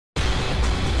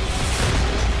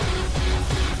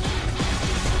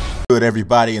good,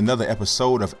 everybody? Another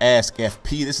episode of Ask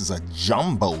FP. This is a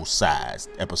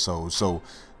jumbo-sized episode, so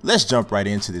let's jump right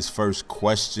into this first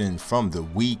question from the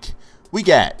week. We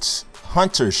got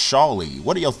Hunter Shawley.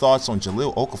 What are your thoughts on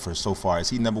Jahlil Okafor so far? Is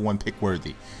he number one pick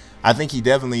worthy? I think he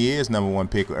definitely is number one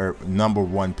pick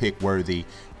worthy,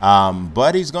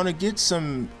 but he's going to get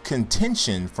some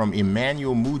contention from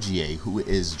Emmanuel Mudiay, who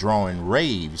is drawing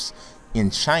raves in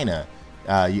China.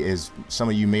 As some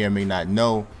of you may or may not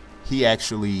know, he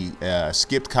actually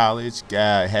skipped college,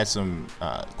 had some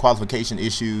qualification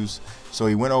issues, so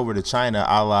he went over to China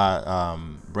a la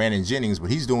Brandon Jennings, but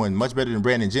he's doing much better than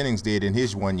Brandon Jennings did in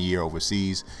his 1 year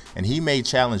overseas, and he may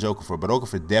challenge Okafor, but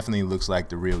Okafor definitely looks like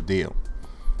the real deal.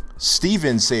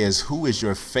 Steven says, who is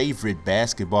your favorite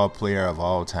basketball player of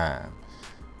all time?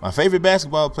 My favorite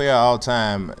basketball player of all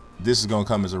time, this is going to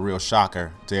come as a real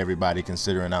shocker to everybody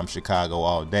considering I'm Chicago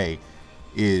all day,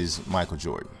 is Michael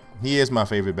Jordan. He is my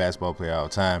favorite basketball player of all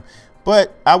time,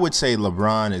 but I would say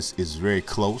LeBron is very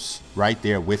close, right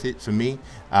there with it for me.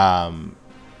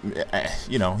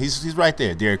 You know, he's right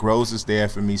there. Derrick Rose is there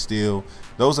for me still.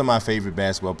 Those are my favorite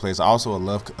basketball players. I also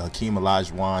love Hakeem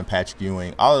Olajuwon, Patrick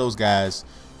Ewing, all of those guys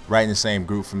right in the same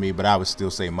group for me, but I would still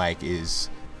say Mike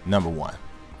is number one.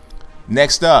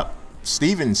 Next up,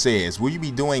 Steven says, will you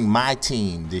be doing my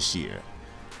team this year?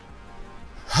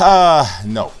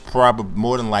 No, probably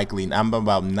more than likely. I'm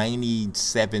about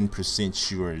 97%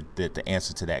 sure that the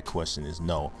answer to that question is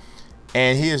no.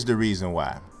 And here's the reason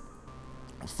why.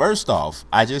 First off,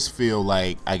 I just feel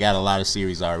like I got a lot of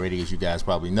series already, as you guys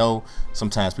probably know.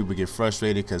 Sometimes people get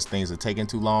frustrated because things are taking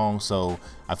too long. So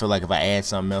I feel like if I add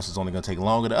something else, it's only going to take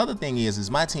longer. The other thing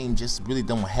is my team just really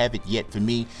don't have it yet for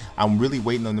me. I'm really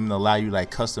waiting on them to allow you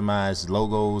like customized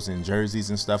logos and jerseys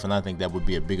and stuff. And I think that would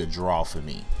be a bigger draw for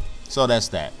me. So that's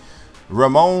that.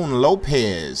 Ramon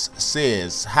Lopez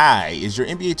says, hi, is your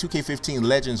NBA 2K15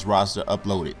 Legends roster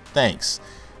uploaded? Thanks.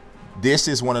 This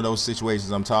is one of those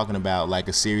situations I'm talking about, like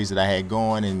a series that I had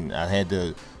going and I had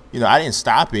to, you know, I didn't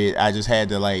stop it. I just had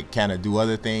to like kind of do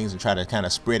other things and try to kind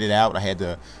of spread it out.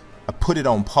 I put it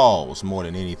on pause more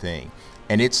than anything.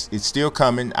 And it's still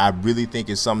coming. I really think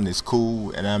it's something that's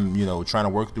cool, and I'm, you know, trying to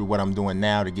work through what I'm doing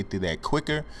now to get through that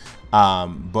quicker.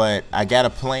 But I got a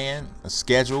plan, a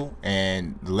schedule,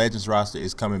 and the Legends roster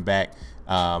is coming back,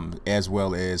 as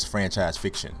well as franchise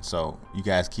fiction. So you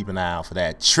guys keep an eye out for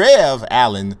that. Trev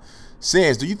Allen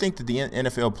says, do you think that the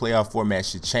NFL playoff format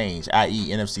should change, i.e.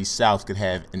 NFC South could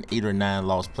have an 8 or 9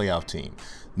 loss playoff team?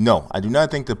 No, I do not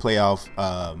think the playoff,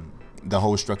 the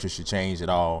whole structure should change at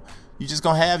all. You're just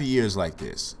going to have years like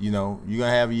this. You know, you're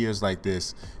going to have years like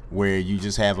this where you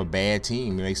just have a bad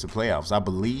team that makes the playoffs. I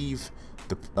believe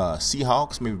the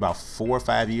Seahawks, maybe about 4 or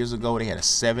 5 years ago, they had a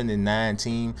 7-9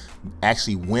 team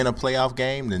actually win a playoff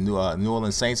game. The New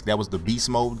Orleans Saints, that was the beast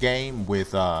mode game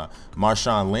with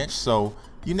Marshawn Lynch. So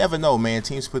you never know, man.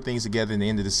 Teams put things together in the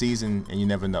end of the season, and you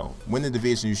never know. Win the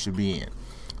division you should be in.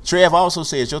 Trev also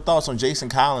says, your thoughts on Jason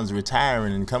Collins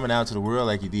retiring and coming out to the world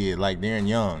like he did, like Darren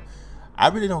Young? I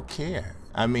really don't care.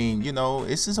 I mean, you know,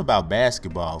 this is about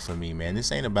basketball for me, man.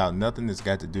 This ain't about nothing that's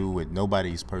got to do with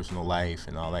nobody's personal life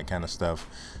and all that kind of stuff.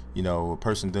 You know, a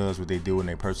person does what they do in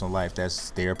their personal life.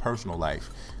 That's their personal life.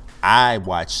 I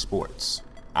watch sports.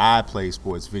 I play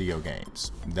sports video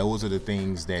games. Those are the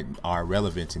things that are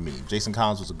relevant to me. Jason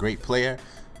Collins was a great player.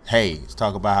 Hey, let's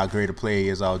talk about how great a player he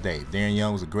is all day. Darren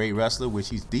Young was a great wrestler, which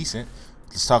he's decent.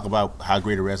 Let's talk about how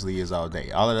great a wrestler he is all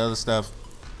day. All of the other stuff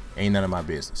ain't none of my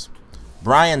business.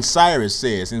 Brian Cyrus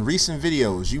says, in recent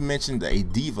videos, you mentioned a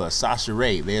diva, Sasha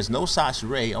Rae. There's no Sasha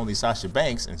Rae, only Sasha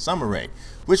Banks and Summer Rae.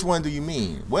 Which one do you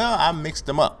mean? Well, I mixed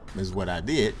them up is what I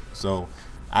did. So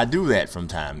I do that from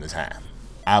time to time.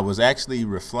 I was actually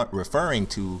referring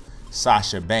to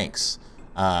Sasha Banks.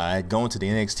 I had gone to the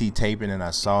NXT taping and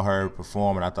I saw her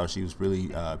perform, and I thought she was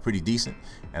really pretty decent.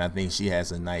 And I think she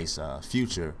has a nice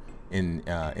future in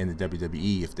the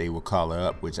WWE if they will call her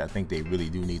up, which I think they really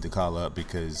do need to call her up,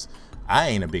 because I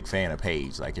ain't a big fan of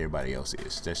Paige like everybody else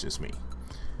is. That's just me.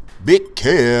 Big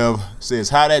Kev says,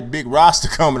 how that big roster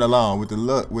coming along with the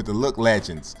look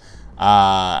legends?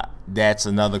 That's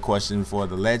another question for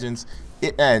the legends.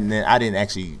 And I didn't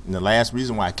actually, the last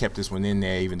reason why I kept this one in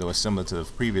there, even though it's similar to the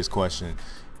previous question,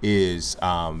 is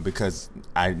because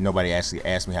nobody actually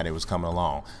asked me how they was coming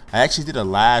along. I actually did a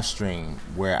live stream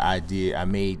where I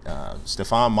made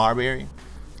Stephon Marbury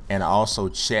and also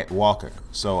Chet Walker.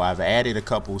 So I've added a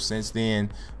couple since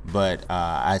then, but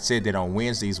I said that on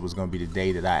Wednesdays was going to be the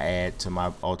day that I add to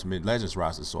my Ultimate Legends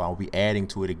roster. So I'll be adding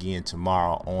to it again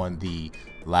tomorrow on the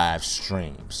live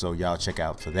stream. So y'all check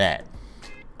out for that.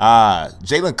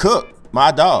 Jalen Cook,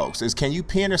 my dog, says, can you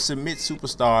pin or submit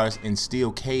superstars in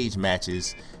steel cage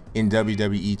matches in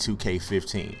WWE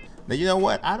 2K15? Now, you know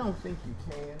what? I don't think you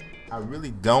can. I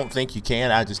really don't think you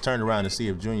can. I just turned around to see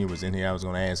if Junior was in here. I was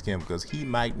going to ask him because he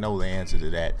might know the answer to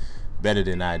that better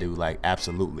than I do. Like,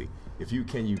 absolutely.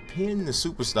 Can you pin the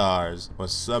superstars or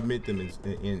submit them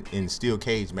in steel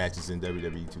cage matches in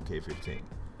WWE 2K15?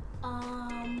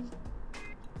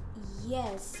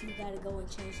 Yes, you gotta go and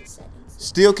change the settings.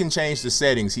 Still can change the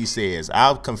settings, he says.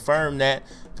 I'll confirm that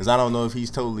because I don't know if he's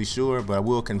totally sure, but I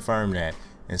will confirm that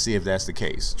and see if that's the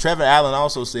case. Trevor Allen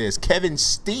also says Kevin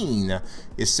Steen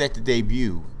is set to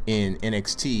debut in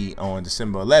NXT on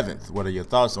December 11th. What are your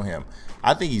thoughts on him?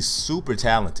 I think he's super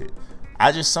talented.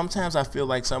 Sometimes I feel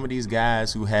like some of these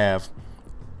guys who have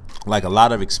like a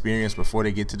lot of experience before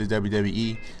they get to the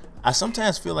WWE, I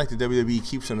sometimes feel like the WWE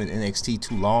keeps them in NXT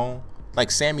too long. Like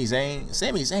Sami Zayn.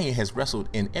 Sami Zayn has wrestled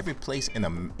in every place in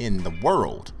the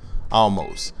world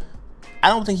almost. I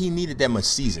don't think he needed that much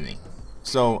seasoning.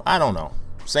 So I don't know.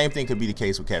 Same thing could be the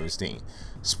case with Kevin Steen.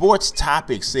 Sports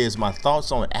Topic says my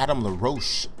thoughts on Adam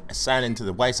LaRoche signing to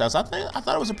the White Sox. I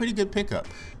thought it was a pretty good pickup.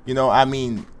 You know, I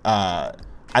mean,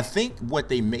 I think what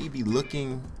they may be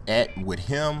looking at with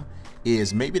him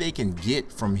is maybe they can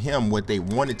get from him what they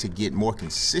wanted to get more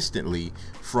consistently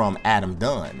from Adam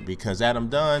Dunn, because Adam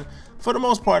Dunn, for the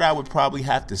most part, I would probably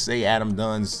have to say Adam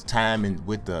Dunn's time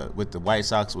with the White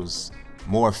Sox was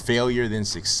more failure than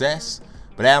success.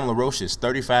 But Adam LaRoche is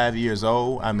 35 years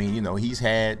old. I mean, you know, he's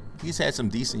had some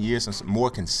decent years and some more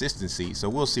consistency. So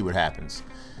we'll see what happens.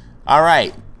 All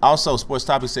right. Also, Sports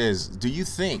Topic says, do you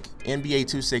think the NBA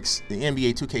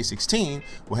 2K16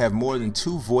 will have more than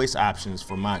 2 voice options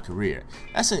for my career?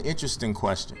 That's an interesting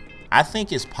question. I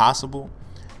think it's possible.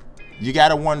 You got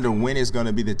to wonder when is going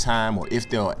to be the time, or if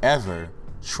they'll ever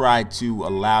try to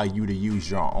allow you to use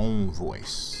your own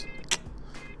voice.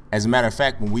 As a matter of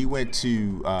fact, when we went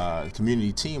to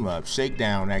Community Team Up,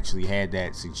 Shakedown actually had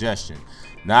that suggestion.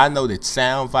 Now I know that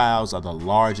sound files are the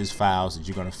largest files that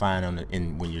you're going to find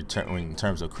in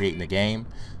terms of creating a game,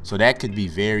 so that could be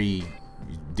very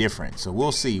different. So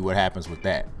we'll see what happens with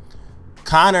that.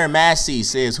 Connor Massey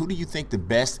says, who do you think the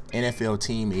best NFL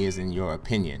team is in your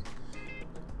opinion?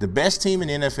 The best team in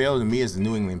the NFL to me is the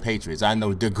New England Patriots. I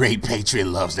know the great Patriot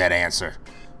loves that answer,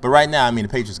 but right now, I mean, the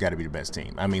Patriots got to be the best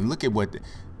team. I mean, look at what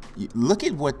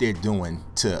they're doing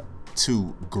to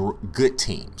good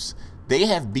teams. They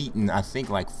have beaten, I think,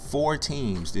 like 4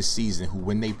 teams this season who,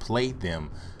 when they played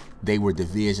them, they were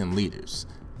division leaders.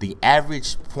 The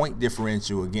average point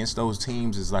differential against those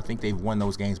teams is, I think they've won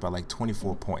those games by like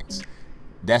 24 points.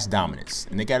 That's dominance,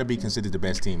 and they got to be considered the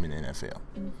best team in the NFL.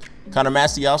 Connor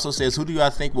Massey also says, who do I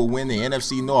think will win the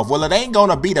NFC North? Well, it ain't going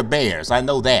to be the Bears. I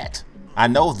know that.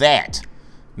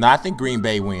 No, I think Green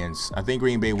Bay wins.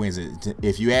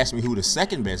 If you asked me who the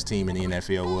second best team in the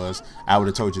NFL was, I would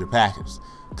have told you the Packers,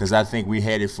 because I think we're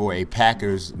headed for a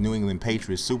Packers-New England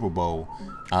Patriots Super Bowl,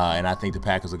 and I think the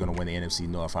Packers are going to win the NFC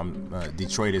North.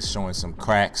 Detroit is showing some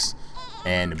cracks,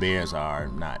 and the Bears are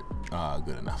not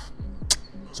good enough.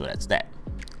 So that's that.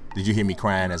 Did you hear me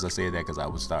crying as I said that? Because I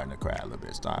was starting to cry a little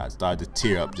bit. I started to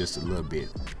tear up just a little bit.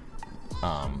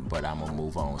 But I'm going to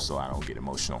move on so I don't get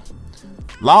emotional.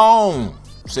 Long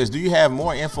says, do you have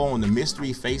more info on the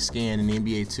mystery face scan in the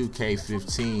NBA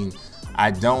 2K15?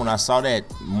 I don't. I saw that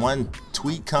one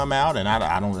tweet come out, and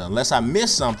I don't, unless I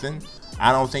missed something,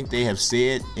 I don't think they have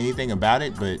said anything about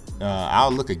it, but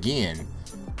I'll look again.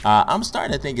 I'm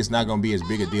starting to think it's not going to be as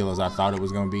big a deal as I thought it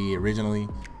was going to be originally,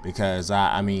 because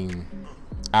I mean,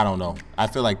 I don't know. I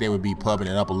feel like they would be pumping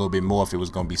it up a little bit more if it was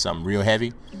going to be something real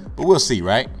heavy, but we'll see,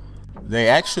 right? They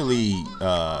actually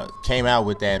came out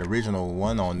with that original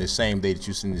one on this same day that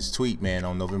you sent this tweet, man,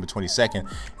 on November 22nd,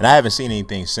 and I haven't seen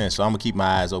anything since, so I'm going to keep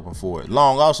my eyes open for it.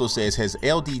 Long also says, has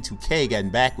LD2K gotten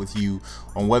back with you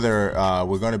on whether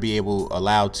we're going to be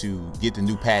allowed to get the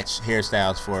new patch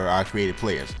hairstyles for our creative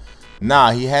players?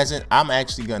 Nah, he hasn't. I'm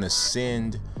actually going to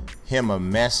send him a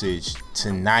message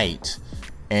tonight,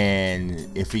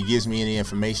 and if he gives me any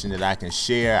information that I can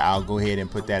share, I'll go ahead and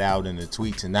put that out in the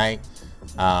tweet tonight.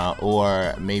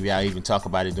 Or maybe I'll even talk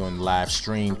about it during the live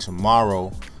stream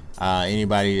tomorrow.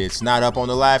 Anybody that's not up on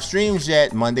the live streams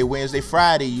yet, Monday, Wednesday,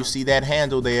 Friday, you see that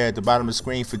handle there at the bottom of the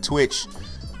screen for Twitch.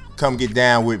 Come get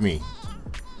down with me.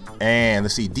 And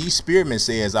let's see, D Spearman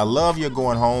says, I love your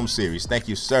Going Home series. Thank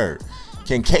you, sir.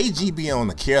 Can KG be on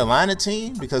the Carolina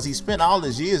team? Because he spent all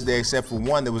his years there except for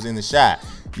one that was in the shot.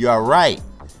 You're right.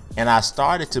 And I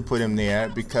started to put him there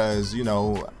because, you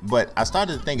know, but I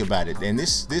started to think about it. And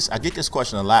this I get this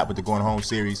question a lot with the Going Home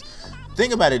series.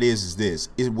 Thing about it is this: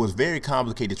 it was very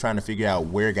complicated trying to figure out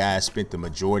where guys spent the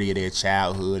majority of their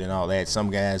childhood and all that. Some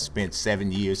guys spent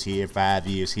 7 years here, 5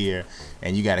 years here,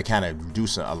 and you got to kind of do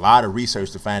a lot of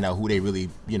research to find out who they really,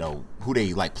 who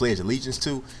they like pledge allegiance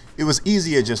to. It was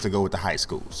easier just to go with the high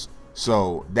schools,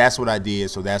 so that's what I did.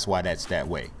 So that's why that's that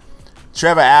way.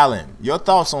 Trevor Allen, your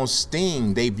thoughts on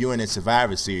Sting debuting at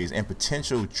Survivor Series and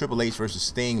potential Triple H versus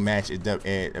Sting match at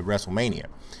WrestleMania?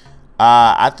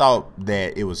 I thought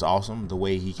that it was awesome the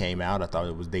way he came out. I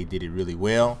thought they did it really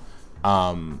well.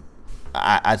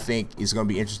 I think it's going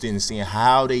to be interesting to see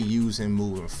how they use him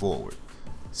moving forward.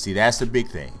 See, that's the big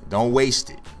thing. Don't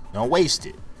waste it. Don't waste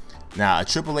it. Now, a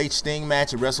Triple H Sting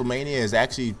match at WrestleMania is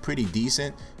actually pretty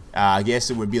decent. I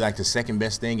guess it would be like the second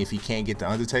best thing if he can't get the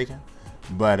Undertaker.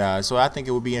 But so I think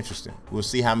it would be interesting. We'll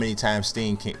see how many times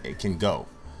Sting can go.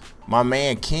 My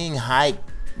man King Hike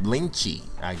Lynchy,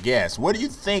 I guess. What do you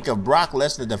think of Brock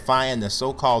Lesnar defying the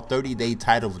so-called 30-day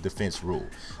title defense rule?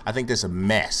 I think that's a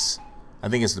mess. I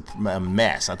think it's a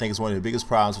mess. I think it's one of the biggest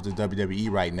problems with the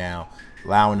WWE right now,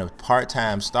 allowing the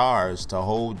part-time stars to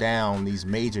hold down these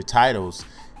major titles,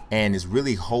 and it's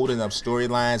really holding up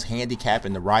storylines,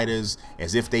 handicapping the writers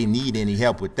as if they need any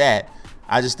help with that.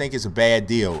 I just think it's a bad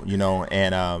deal,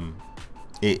 and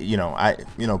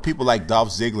people like Dolph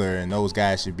Ziggler and those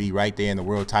guys should be right there in the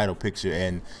world title picture,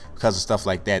 and because of stuff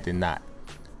like that, they're not.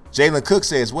 Jalen Cook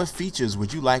says, what features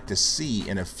would you like to see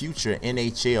in a future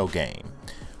NHL game?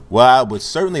 Well, I would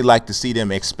certainly like to see them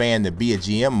expand the Be a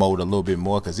GM mode a little bit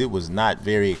more, because it was not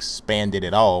very expanded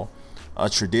at all. A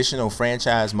traditional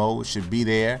franchise mode should be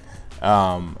there.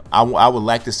 I would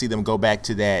like to see them go back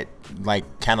to that,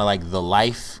 kind of like the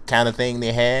life kind of thing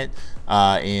they had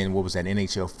in, what was that,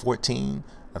 NHL 14.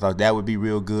 I thought that would be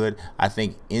real good. I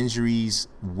think injuries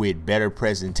with better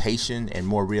presentation and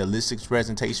more realistic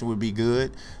presentation would be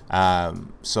good.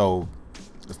 So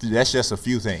that's just a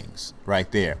few things right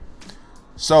there.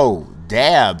 So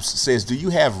Dabs says, do you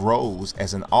have Rose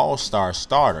as an all-star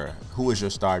starter? Who is your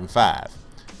starting five?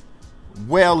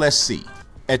 Well, let's see.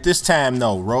 At this time,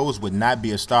 no, Rose would not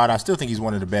be a starter. I still think he's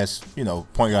one of the best,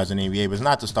 point guards in the NBA, but it's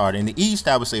not the starter. In the East,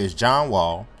 I would say it's John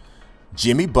Wall,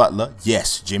 Jimmy Butler.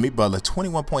 Yes, Jimmy Butler,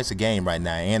 21 points a game right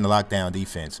now, and the lockdown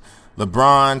defense.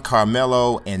 LeBron,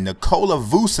 Carmelo, and Nikola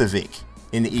Vucevic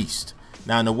in the East.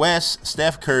 Now in the West,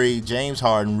 Steph Curry, James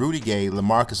Harden, Rudy Gay,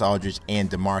 LaMarcus Aldridge, and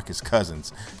DeMarcus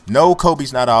Cousins. No,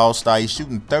 Kobe's not an all-star. He's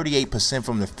shooting 38%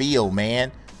 from the field,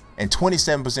 man, and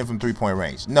 27% from three-point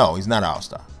range. No, he's not an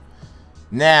all-star.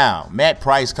 Now, Matt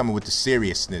Price coming with the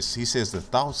seriousness. He says the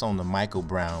thoughts on the Michael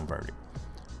Brown verdict.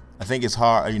 I think it's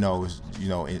hard,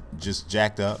 it just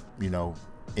jacked up.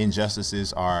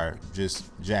 Injustices are just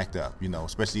jacked up,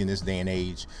 especially in this day and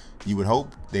age. You would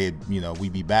hope that,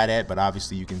 we'd be bad at, but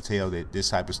obviously you can tell that this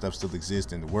type of stuff still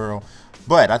exists in the world.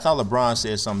 But I thought LeBron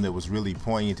said something that was really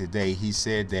poignant today. He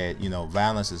said that,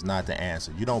 violence is not the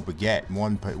answer. You don't beget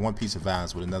one piece of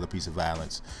violence with another piece of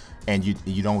violence, and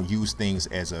you don't use things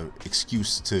as an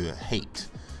excuse to hate.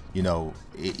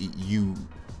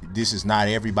 This is not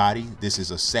everybody. This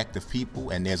is a sect of people,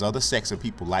 and there's other sects of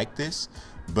people like this,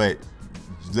 but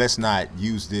let's not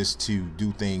use this to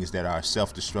do things that are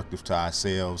self-destructive to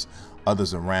ourselves,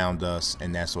 others around us,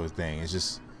 and that sort of thing. It's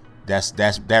just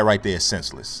that right there is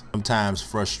senseless. Sometimes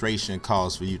frustration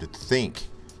calls for you to think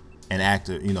and act,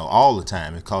 all the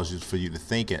time. It calls for you to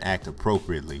think and act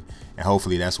appropriately, and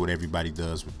hopefully that's what everybody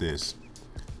does with this.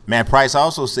 Matt Price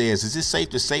also says, is it safe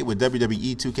to say with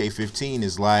WWE 2K15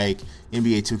 is like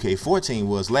NBA 2K14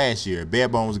 was last year, a bare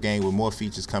bones game with more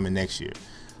features coming next year?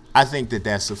 I think that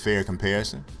that's a fair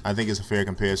comparison. I think it's a fair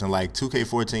comparison. Like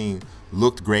 2K14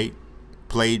 looked great,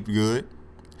 played good,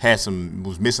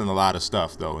 was missing a lot of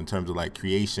stuff though in terms of like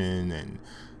creation and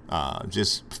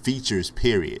just features,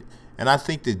 period. And I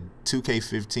think that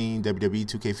 2K15, WWE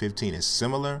 2K15 is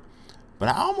similar, but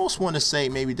I almost want to say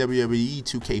maybe WWE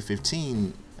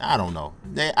 2K15. I don't know.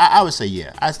 I would say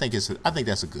yeah. I think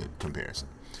that's a good comparison.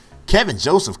 Kevin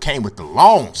Joseph came with the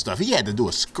long stuff. He had to do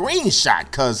a screenshot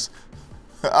because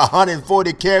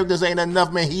 140 characters ain't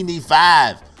enough, man. He need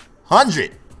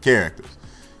 500 characters.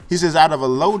 He says, out of a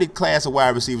loaded class of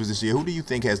wide receivers this year, who do you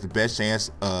think has the best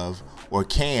chance of, or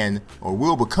can, or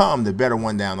will become the better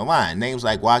one down the line? Names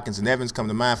like Watkins and Evans come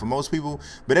to mind for most people,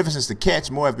 but ever since the catch,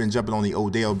 more have been jumping on the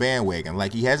Odell bandwagon.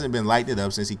 Like he hasn't been lighting it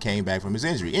up since he came back from his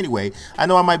injury. Anyway, I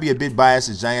know I might be a bit biased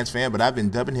as Giants fan, but I've been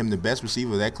dubbing him the best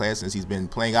receiver of that class since he's been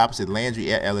playing opposite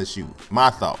Landry at LSU. My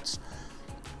thoughts.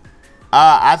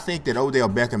 I think that Odell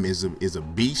Beckham is a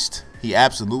beast. He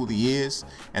absolutely is,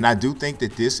 and I do think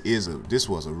that this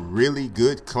was a really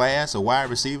good class of wide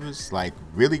receivers, like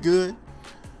really good.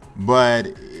 But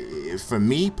for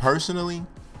me personally,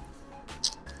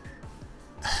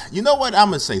 You know what? I'm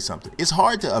gonna say something. It's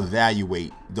hard to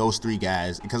evaluate those three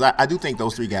guys because I do think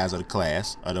those three guys are the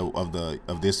class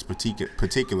of this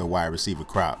particular wide receiver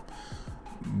crop.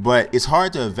 But it's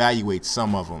hard to evaluate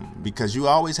some of them because you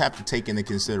always have to take into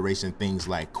consideration things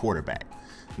like quarterback.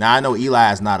 Now, I know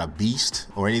Eli is not a beast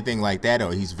or anything like that,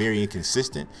 or he's very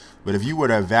inconsistent. But if you were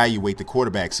to evaluate the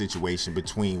quarterback situation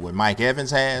between what Mike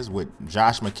Evans has with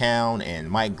Josh McCown and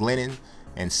Mike Glennon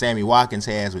and Sammy Watkins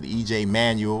has with E.J.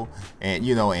 Manuel and,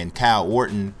 and Kyle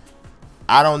Orton,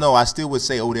 I don't know. I still would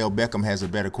say Odell Beckham has a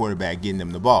better quarterback getting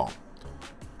them the ball.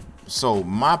 So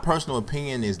my personal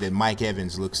opinion is that Mike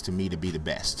Evans looks to me to be the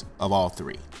best of all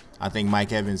three. I think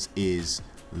Mike Evans is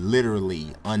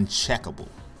literally uncheckable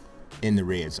in the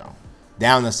red zone,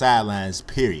 down the sidelines,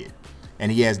 period.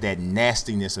 And he has that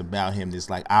nastiness about him that's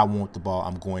like, I want the ball,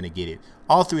 I'm going to get it.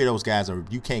 All three of those guys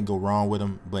you can't go wrong with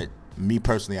them, but me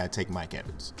personally, I take Mike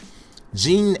Evans.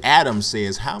 Gene Adams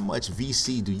says, how much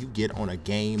VC do you get on a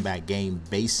game-by-game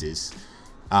basis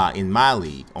in my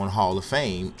league on Hall of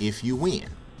Fame if you win?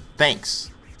 Thanks.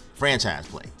 Franchise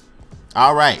play.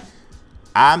 All right.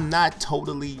 I'm not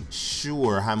totally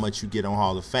sure how much you get on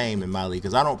Hall of Fame in my league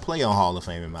because I don't play on Hall of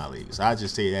Fame in my league. So I'll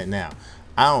just tell you that now.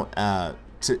 I don't,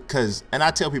 and I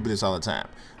tell people this all the time.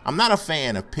 I'm not a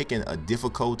fan of picking a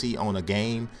difficulty on a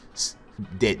game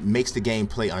that makes the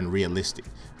gameplay unrealistic.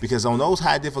 Because on those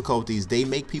high difficulties, they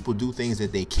make people do things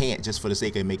that they can't just for the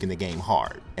sake of making the game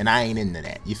hard. And I ain't into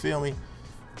that. You feel me?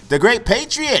 The Great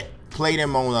Patriot played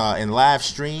him on in live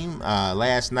stream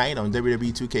last night on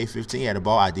WWE 2K15. He had a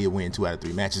ball. I did win 2 out of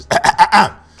 3 matches.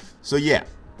 So yeah.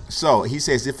 So he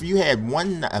says if you had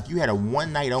a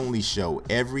one night only show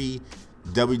every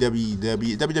WWE,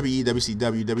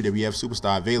 WCW, WWF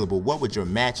superstar available, what would your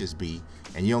matches be?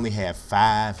 And you only have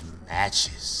 5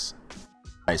 matches.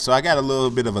 All right, so I got a little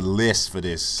bit of a list for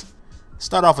this.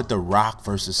 Start off with The Rock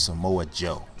versus Samoa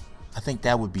Joe. I think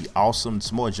that would be awesome.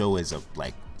 Samoa Joe is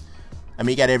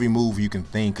he got every move you can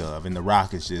think of, and The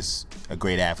Rock is just a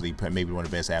great athlete, maybe one of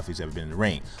the best athletes ever been in the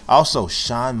ring. Also,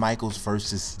 Shawn Michaels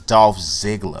versus Dolph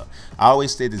Ziggler. I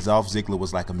always said that Dolph Ziggler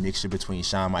was like a mixture between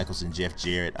Shawn Michaels and Jeff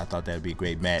Jarrett. I thought that would be a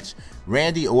great match.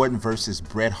 Randy Orton versus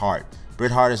Bret Hart. Bret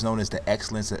Hart is known as the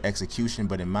excellence of execution,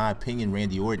 but in my opinion,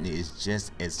 Randy Orton is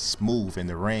just as smooth in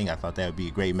the ring. I thought that would be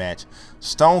a great match.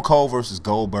 Stone Cold versus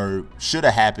Goldberg. Should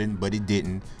have happened, but it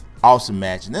didn't. Awesome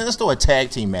match. And then let's throw a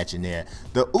tag team match in there.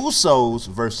 The Usos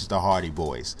versus the Hardy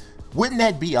Boys. Wouldn't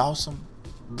that be awesome?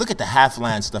 Look at the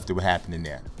high-flying stuff that would happen in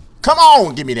there. Come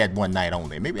on, give me that one night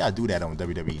only. Maybe I'll do that on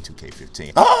WWE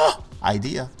 2K15.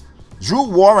 Idea. Drew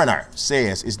Warrener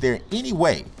says, is there any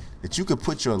way that you could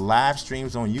put your live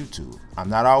streams on YouTube? I'm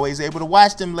not always able to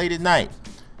watch them late at night.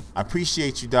 I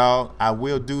appreciate you, dog. I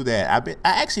will do that. I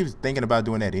actually was thinking about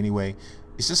doing that anyway.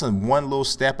 It's just one little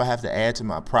step I have to add to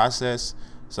my process.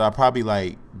 So I'll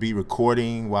probably be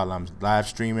recording while I'm live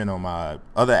streaming on my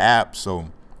other app. So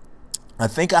I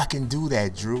think I can do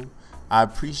that, Drew. I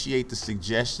appreciate the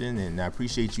suggestion, and I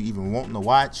appreciate you even wanting to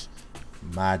watch.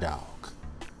 My dog.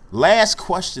 Last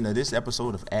question of this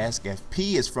episode of Ask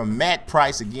FP is from Matt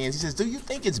Price again. He says, do you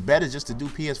think it's better just to do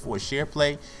PS4 share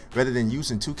play rather than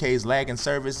using 2K's lagging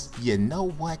service? You know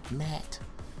what, Matt?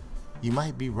 You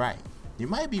might be right. You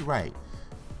might be right.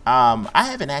 I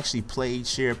haven't actually played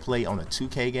share play on a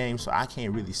 2K game, so I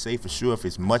can't really say for sure if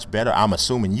it's much better. I'm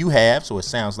assuming you have, so it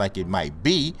sounds like it might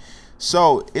be.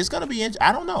 So it's going to be,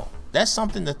 I don't know. That's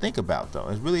something to think about, though.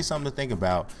 It's really something to think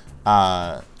about.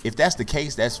 If that's the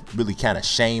case, that's really kind of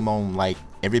shame on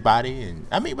everybody. And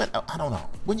but I don't know.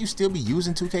 Wouldn't you still be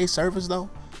using 2K servers, though?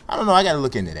 I don't know. I got to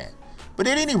look into that. But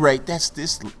at any rate, that's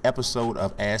this episode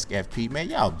of Ask FP. Man,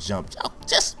 y'all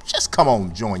just come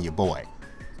on, join your boy.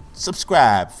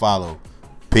 Subscribe, follow.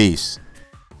 Peace.